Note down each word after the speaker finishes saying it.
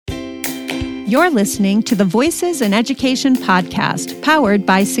You're listening to the Voices in Education podcast, powered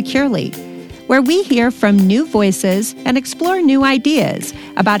by Securely, where we hear from new voices and explore new ideas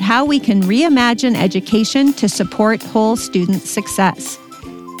about how we can reimagine education to support whole student success.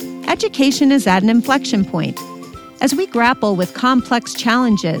 Education is at an inflection point. As we grapple with complex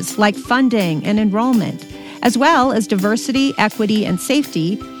challenges like funding and enrollment, as well as diversity, equity, and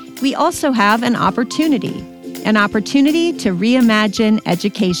safety, we also have an opportunity to reimagine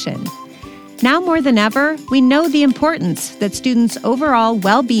education. Now more than ever, we know the importance that students' overall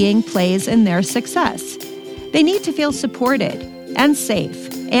well-being plays in their success. They need to feel supported and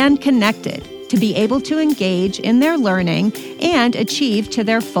safe and connected to be able to engage in their learning and achieve to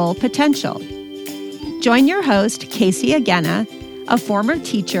their full potential. Join your host, Casey Agena, a former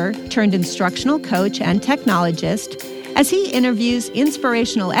teacher turned instructional coach and technologist, as he interviews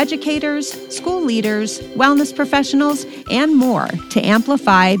inspirational educators, school leaders, wellness professionals, and more to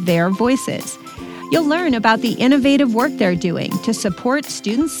amplify their voices. You'll learn about the innovative work they're doing to support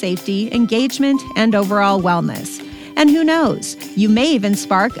student safety, engagement, and overall wellness. And who knows, you may even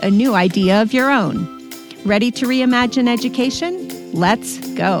spark a new idea of your own. Ready to reimagine education? Let's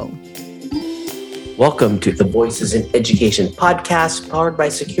go. Welcome to the Voices in Education podcast, powered by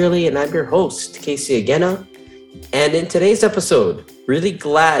Securely, and I'm your host, Casey Agena. And in today's episode, really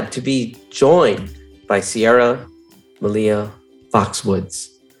glad to be joined by Sierra Malia Foxwoods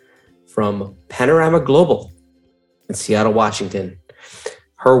from Panorama Global in Seattle, Washington.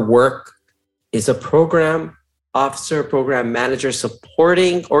 Her work is a program officer, program manager,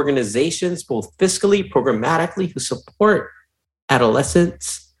 supporting organizations, both fiscally, programmatically, who support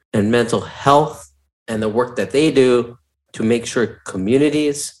adolescents and mental health, and the work that they do to make sure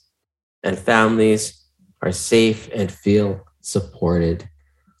communities and families are safe and feel supported.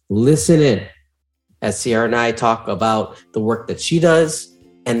 Listen in as Sierra and I talk about the work that she does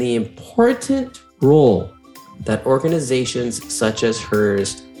and the important role that organizations such as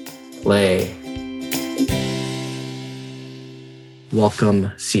hers play.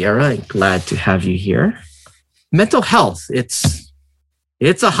 Welcome, Sierra. I'm glad to have you here. Mental health, it's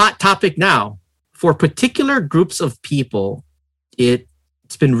a hot topic now. For particular groups of people, it's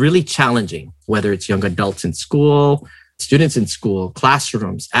been really challenging, whether it's young adults in school, students in school,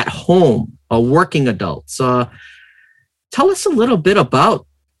 classrooms, at home, working adults. Tell us a little bit about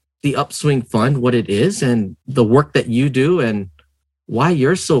the Upswing Fund, what it is, and the work that you do, and why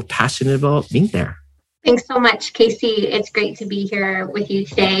you're so passionate about being there. Thanks so much, Casey. It's great to be here with you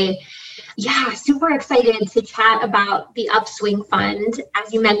today. Yeah, super excited to chat about the Upswing Fund.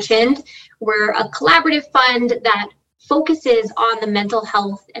 As you mentioned, we're a collaborative fund that focuses on the mental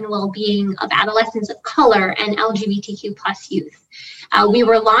health and well-being of adolescents of color and LGBTQ plus youth. We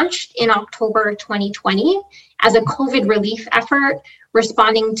were launched in October 2020 as a COVID relief effort,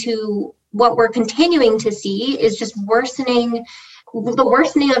 responding to what we're continuing to see is just the worsening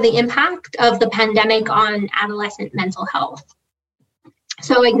of the impact of the pandemic on adolescent mental health.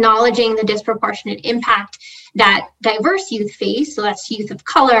 So acknowledging the disproportionate impact that diverse youth face, so that's youth of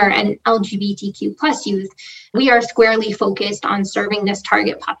color and LGBTQ plus youth, we are squarely focused on serving this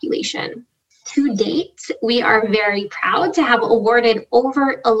target population. To date, we are very proud to have awarded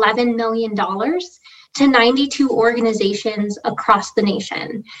over $11 million to 92 organizations across the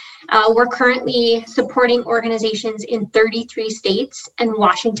nation. We're currently supporting organizations in 33 states and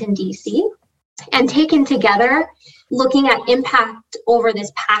Washington, D.C. And taken together, looking at impact over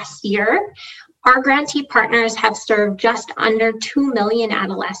this past year, our grantee partners have served just under 2 million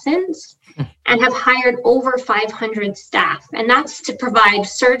adolescents and have hired over 500 staff. And that's to provide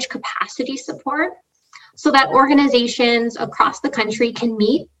surge capacity support so that organizations across the country can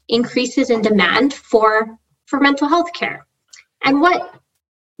meet increases in demand for mental health care. And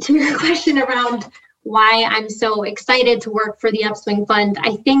to your question around why I'm so excited to work for the Upswing Fund,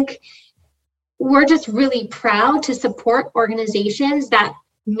 I think we're just really proud to support organizations that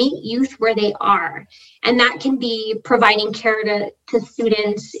meet youth where they are. And that can be providing care to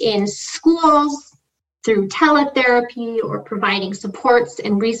students in schools through teletherapy, or providing supports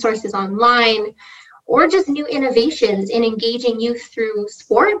and resources online, or just new innovations in engaging youth through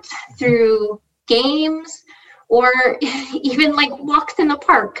sport, through games, or even like walks in the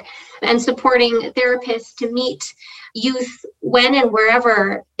park, and supporting therapists to meet youth when and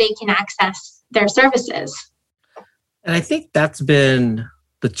wherever they can access their services. And I think that's been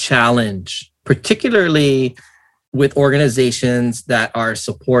the challenge, particularly with organizations that are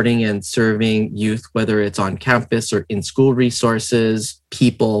supporting and serving youth, whether it's on campus or in school resources,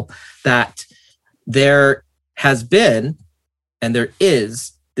 people, that there has been and there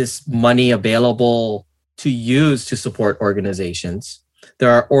is this money available to use to support organizations.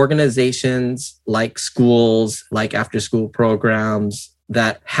 There are organizations like schools, like after-school programs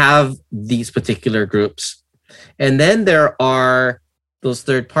that have these particular groups. And then there are those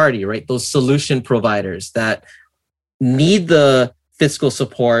third party, right? Those solution providers that need the fiscal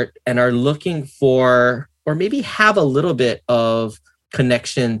support and are looking for, or maybe have a little bit of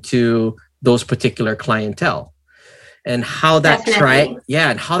connection to those particular clientele and how that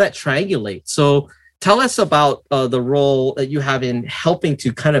triangulates. So tell us about the role that you have in helping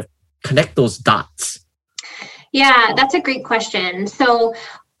to kind of connect those dots. Yeah, that's a great question. So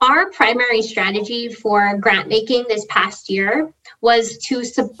our primary strategy for grant making this past year was to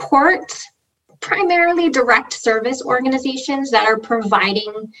support primarily direct service organizations that are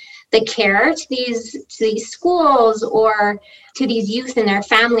providing the care to these schools or to these youth and their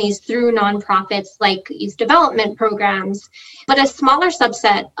families through nonprofits like youth development programs. But a smaller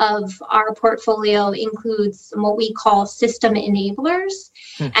subset of our portfolio includes what we call system enablers.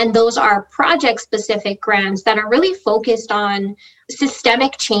 And those are project-specific grants that are really focused on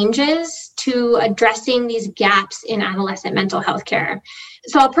systemic changes to addressing these gaps in adolescent mental health care.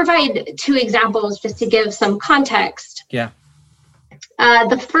 So I'll provide 2 examples just to give some context. Yeah.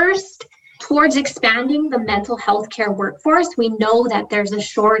 The first, towards expanding the mental health care workforce, we know that there's a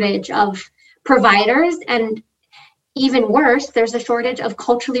shortage of providers, and even worse, there's a shortage of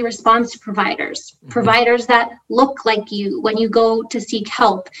culturally responsive providers, providers that look like you when you go to seek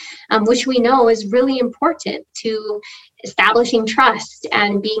help, which we know is really important to establishing trust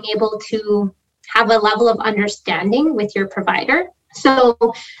and being able to have a level of understanding with your provider. So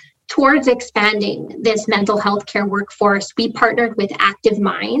towards expanding this mental health care workforce, we partnered with Active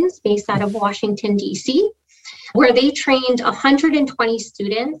Minds based out of Washington, D.C., where they trained 120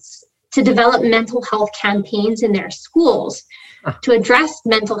 students to develop mental health campaigns in their schools to address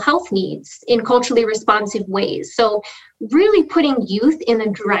mental health needs in culturally responsive ways. So really putting youth in the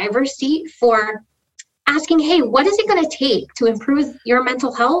driver's seat for asking, hey, what is it going to take to improve your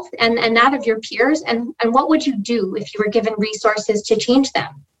mental health and that of your peers? And what would you do if you were given resources to change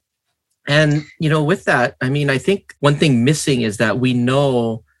them? And, with that, I think one thing missing is that we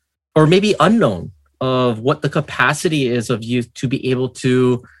know, or maybe unknown, of what the capacity is of youth to be able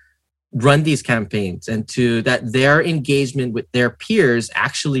to run these campaigns and that their engagement with their peers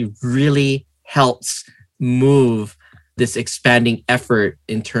actually really helps move this expanding effort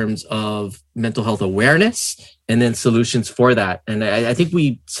in terms of mental health awareness and then solutions for that. And I think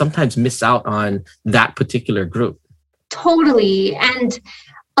we sometimes miss out on that particular group. Totally. And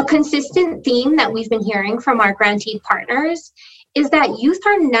a consistent theme that we've been hearing from our grantee partners is that youth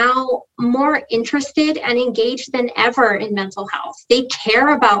are now more interested and engaged than ever in mental health. They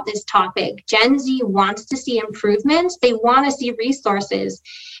care about this topic. Gen Z wants to see improvements. They want to see resources,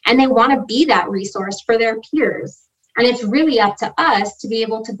 and they want to be that resource for their peers. And it's really up to us to be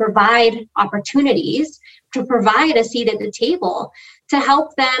able to provide opportunities, to provide a seat at the table, to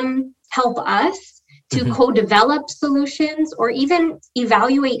help them help us to co-develop solutions or even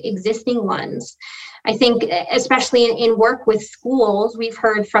evaluate existing ones. I think especially in work with schools, we've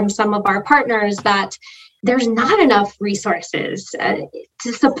heard from some of our partners that there's not enough resources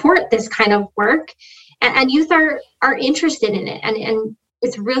to support this kind of work, and youth are interested in it. And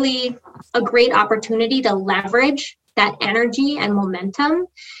it's really a great opportunity to leverage that energy and momentum,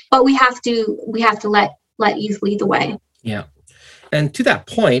 but we have to let youth lead the way. Yeah. And to that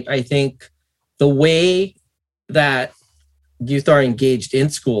point, I think the way that youth are engaged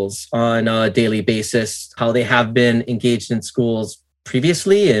in schools on a daily basis, how they have been engaged in schools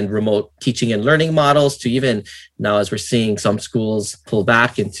previously in remote teaching and learning models, to even now as we're seeing some schools pull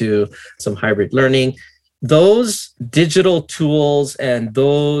back into some hybrid learning, those digital tools and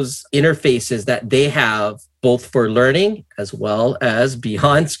those interfaces that they have both for learning as well as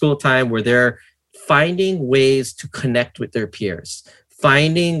beyond school time, where they're finding ways to connect with their peers,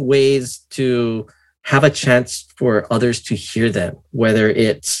 finding ways to have a chance for others to hear them, whether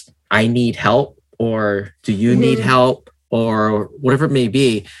it's I need help or do you need help or whatever it may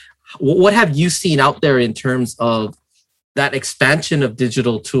be. What have you seen out there in terms of that expansion of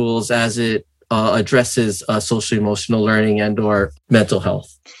digital tools as it addresses social emotional learning and or mental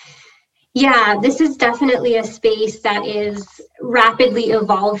health? Yeah, this is definitely a space that is rapidly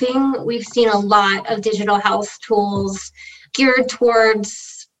evolving. We've seen a lot of digital health tools geared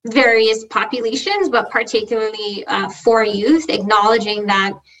towards various populations, but particularly for youth, acknowledging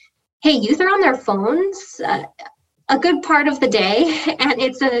that, hey, youth are on their phones a good part of the day, and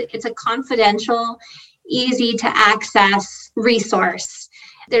it's a confidential, easy to access resource.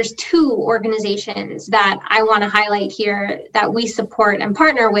 There's 2 organizations that I want to highlight here that we support and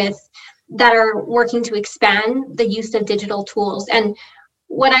partner with. that are working to expand the use of digital tools. And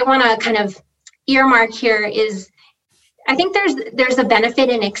what I want to kind of earmark here is, I think there's a benefit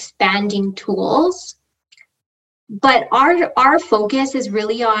in expanding tools, but our focus is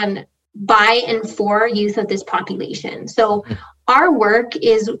really on by and for youth of this population. So our work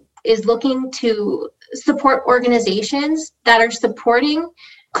is looking to support organizations that are supporting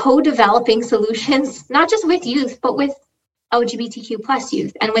co-developing solutions, not just with youth, but with LGBTQ plus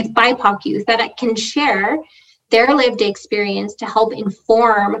youth and with BIPOC youth that can share their lived experience to help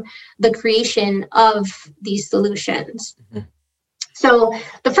inform the creation of these solutions. Mm-hmm. So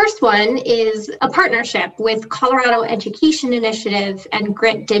the first one is a partnership with Colorado Education Initiative and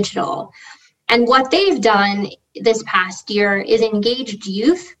Grit Digital. And what they've done this past year is engaged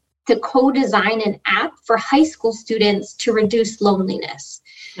youth to co-design an app for high school students to reduce loneliness.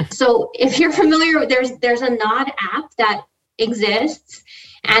 So if you're familiar, there's a Nod app that exists,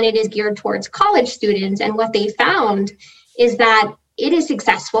 and it is geared towards college students. And what they found is that it is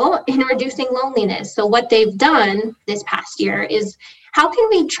successful in reducing loneliness. So what they've done this past year is, how can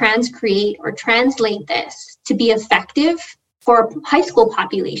we transcreate or translate this to be effective for high school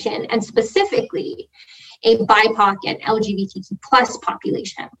population, and specifically a BIPOC and LGBTQ plus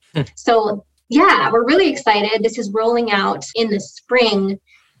population? So yeah, we're really excited. This is rolling out in the spring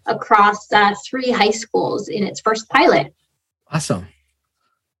across 3 high schools in its first pilot. Awesome.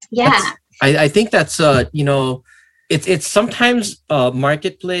 Yeah. I think that's, it's sometimes a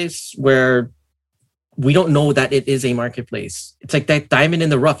marketplace where we don't know that it is a marketplace. It's like that diamond in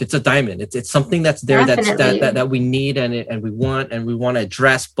the rough. It's a diamond. It's something that's there, that we need and we want to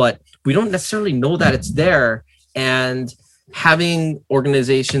address, but we don't necessarily know that it's there. And having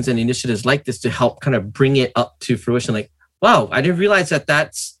organizations and initiatives like this to help kind of bring it up to fruition, like, wow, I didn't realize that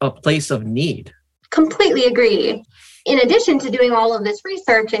that's a place of need. Completely agree. In addition to doing all of this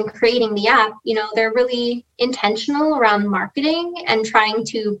research and creating the app, they're really intentional around marketing and trying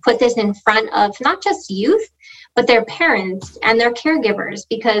to put this in front of not just youth, but their parents and their caregivers,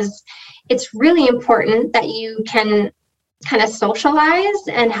 because it's really important that you can kind of socialize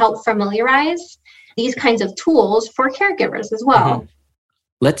and help familiarize these kinds of tools for caregivers as well. Mm-hmm.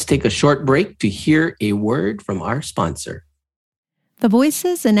 Let's take a short break to hear a word from our sponsor. The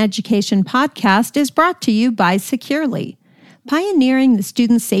Voices in Education podcast is brought to you by Securely. Pioneering the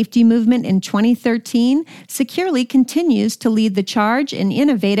student safety movement in 2013, Securely continues to lead the charge in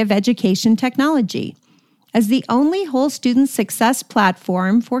innovative education technology. As the only whole student success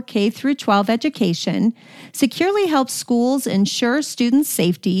platform for K-12 education, Securely helps schools ensure student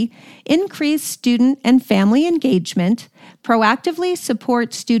safety, increase student and family engagement, proactively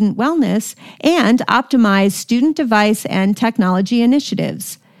support student wellness, and optimize student device and technology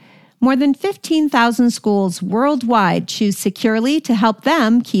initiatives. More than 15,000 schools worldwide choose Securely to help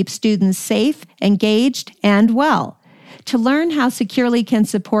them keep students safe, engaged, and well. To learn how Securely can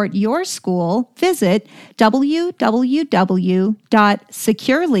support your school, visit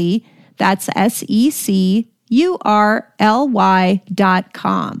www.securely, that's securly.com.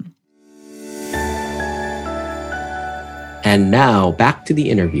 And now back to the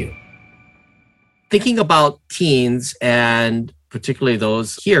interview. Thinking about teens, and particularly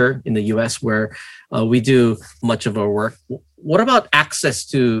those here in the US where we do much of our work, what about access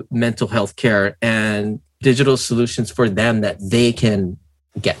to mental health care and digital solutions for them that they can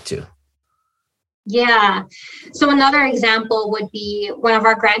get to? Yeah. So another example would be one of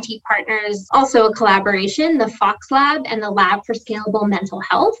our grantee partners, also a collaboration, the Fox Lab and the Lab for Scalable Mental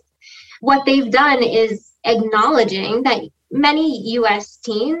Health. What they've done is acknowledging that many US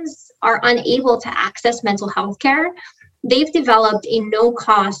teens are unable to access mental health care. They've developed a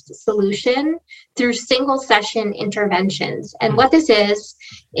no-cost solution through single-session interventions. And what this is,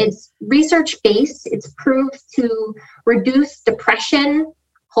 it's research-based. It's proved to reduce depression,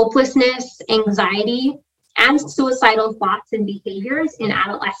 hopelessness, anxiety, and suicidal thoughts and behaviors in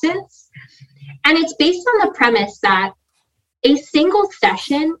adolescents. And it's based on the premise that a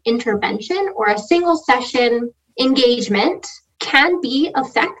single-session intervention or a single-session engagement can be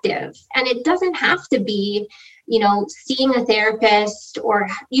effective. And it doesn't have to be seeing a therapist or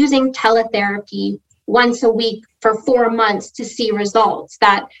using teletherapy once a week for 4 months to see results.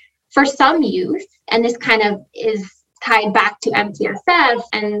 That for some youth, and this kind of is tied back to MTSS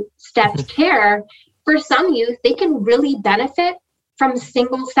and stepped care, for some youth, they can really benefit from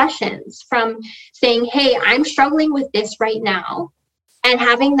single sessions, from saying, hey, I'm struggling with this right now, and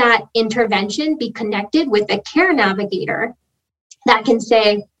having that intervention be connected with a care navigator that can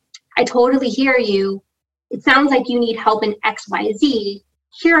say, I totally hear you. It sounds like you need help in XYZ.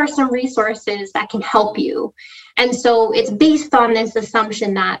 Here are some resources that can help you. And so it's based on this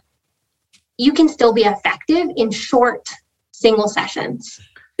assumption that you can still be effective in short single sessions.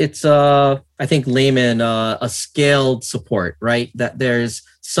 It's, I think layman, a scaled support, right? That there's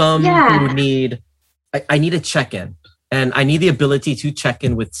some who need, I need a check-in, and I need the ability to check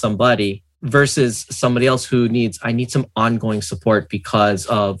in with somebody versus somebody else who needs, I need some ongoing support because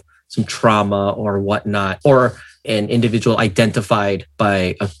of some trauma or whatnot, or an individual identified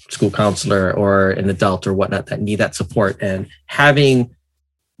by a school counselor or an adult or whatnot that need that support. And having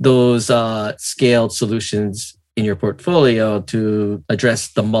those scaled solutions in your portfolio to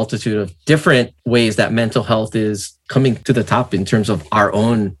address the multitude of different ways that mental health is coming to the top in terms of our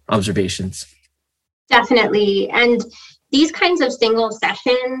own observations. Definitely. And these kinds of single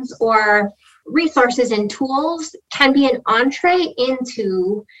sessions or resources and tools can be an entree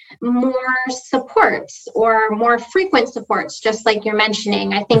into more supports or more frequent supports, just like you're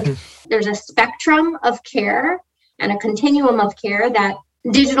mentioning. I think there's a spectrum of care and a continuum of care that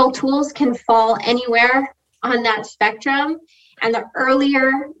digital tools can fall anywhere on that spectrum. And the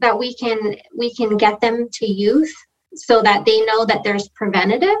earlier that we can get them to youth so that they know that there's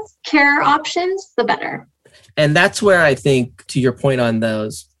preventative care options, the better. And that's where I think, to your point on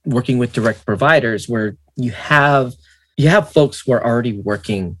those working with direct providers, where you have folks who are already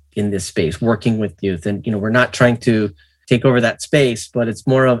working in this space, working with youth. And, we're not trying to take over that space, but it's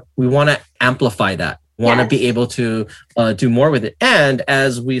more of, we want to amplify that, want to be able to do more with it. And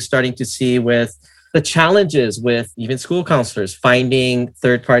as we're starting to see with the challenges with even school counselors, finding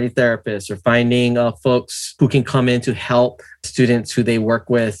third-party therapists or finding folks who can come in to help students who they work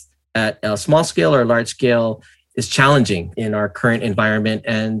with at a small scale or large scale is challenging in our current environment.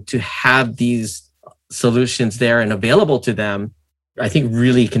 And to have these solutions there and available to them, I think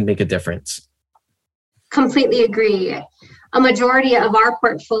really can make a difference. Completely agree. A majority of our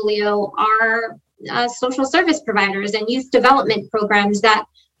portfolio are social service providers and youth development programs that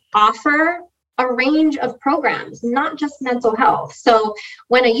offer a range of programs, not just mental health. So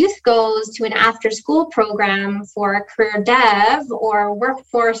when a youth goes to an after-school program for career dev or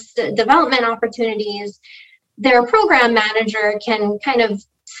workforce development opportunities, their program manager can kind of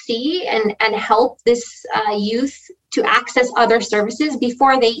see and help this youth to access other services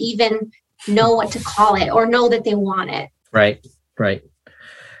before they even know what to call it or know that they want it. Right.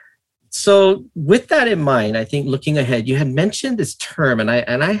 So with that in mind, I think looking ahead, you had mentioned this term, and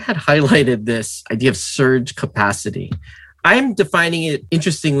I had highlighted this idea of surge capacity. I'm defining it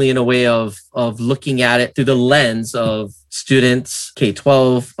interestingly in a way of looking at it through the lens of students,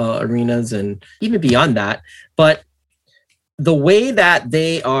 K-12 arenas, and even beyond that. But the way that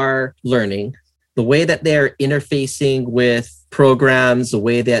they are learning, the way that they're interfacing with programs, the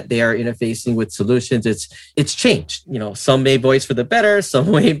way that they are interfacing with solutions, it's changed. Some may voice for the better,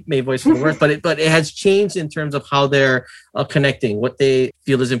 some may voice for the worse, but it has changed in terms of how they're connecting, what they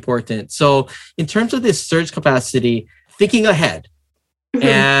feel is important. So in terms of this surge capacity, thinking ahead,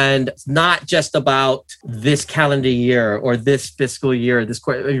 and not just about this calendar year or this fiscal year, this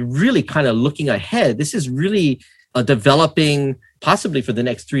quarter, really kind of looking ahead. This is really developing possibly for the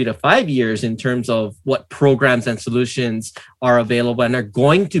next 3 to 5 years in terms of what programs and solutions are available and are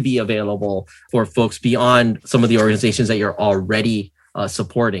going to be available for folks beyond some of the organizations that you're already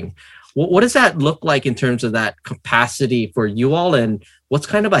supporting. What does that look like in terms of that capacity for you all, and what's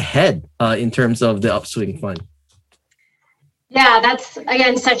kind of ahead in terms of the Upswing Fund? Yeah, that's,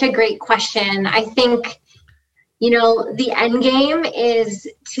 again, such a great question. I think the end game is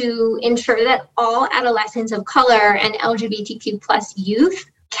to ensure that all adolescents of color and LGBTQ+ youth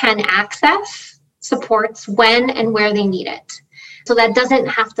can access supports when and where they need it. So that doesn't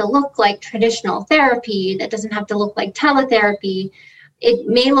have to look like traditional therapy. That doesn't have to look like teletherapy. It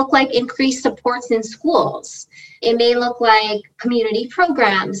may look like increased supports in schools. It may look like community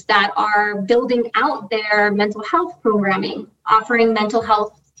programs that are building out their mental health programming, offering mental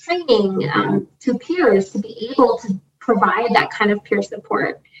health training to peers to be able to provide that kind of peer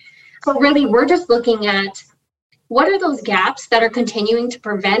support. So really, we're just looking at what are those gaps that are continuing to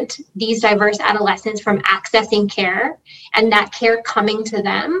prevent these diverse adolescents from accessing care and that care coming to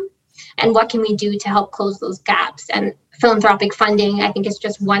them, and what can we do to help close those gaps? And philanthropic funding, I think, is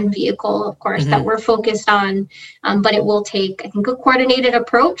just one vehicle, of course, that we're focused on, but it will take, I think, a coordinated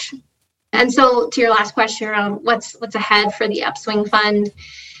approach. And so to your last question around what's ahead for the Upswing Fund,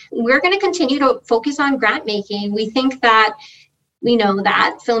 we're going to continue to focus on grant making. We think that we know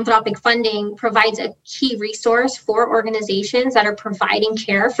that philanthropic funding provides a key resource for organizations that are providing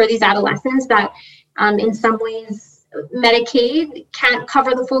care for these adolescents that in some ways Medicaid can't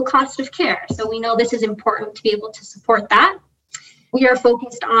cover the full cost of care. So we know this is important to be able to support that. We are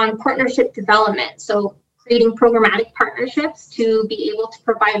focused on partnership development. So creating programmatic partnerships to be able to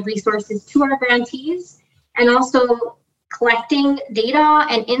provide resources to our grantees, and also collecting data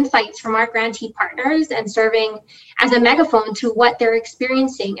and insights from our grantee partners and serving as a megaphone to what they're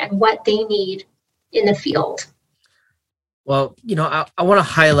experiencing and what they need in the field. Well, I want to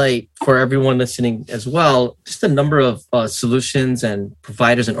highlight for everyone listening as well, just a number of solutions and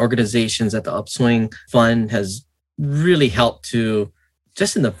providers and organizations that the Upswing Fund has really helped to,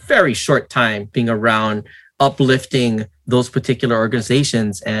 just in a very short time, being around, uplifting those particular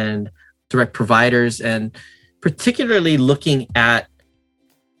organizations and direct providers, and particularly looking at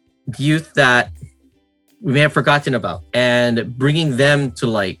youth that we may have forgotten about and bringing them to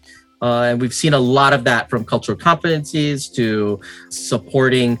light. And we've seen a lot of that, from cultural competencies to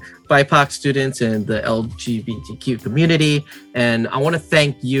supporting BIPOC students and the LGBTQ community. And I want to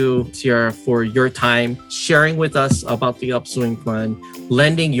thank you, Tiara, for your time sharing with us about the Upswing Fund,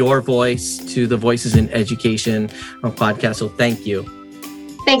 lending your voice to the Voices in Education podcast. So thank you.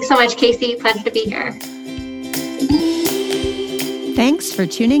 Thanks so much, Casey. Pleasure to be here. Thanks for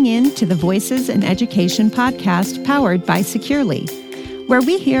tuning in to the Voices in Education podcast powered by Securely, where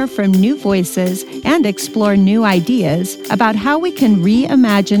we hear from new voices and explore new ideas about how we can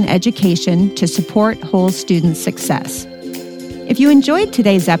reimagine education to support whole student success. If you enjoyed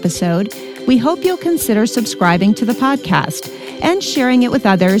today's episode, we hope you'll consider subscribing to the podcast and sharing it with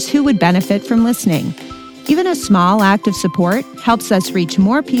others who would benefit from listening. Even a small act of support helps us reach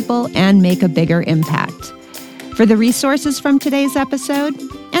more people and make a bigger impact. For the resources from today's episode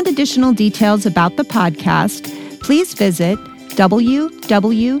and additional details about the podcast, please visit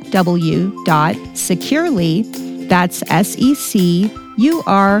www.securely, that's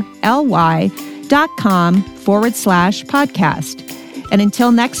securly.com/podcast. And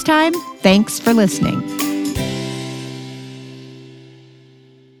until next time, thanks for listening.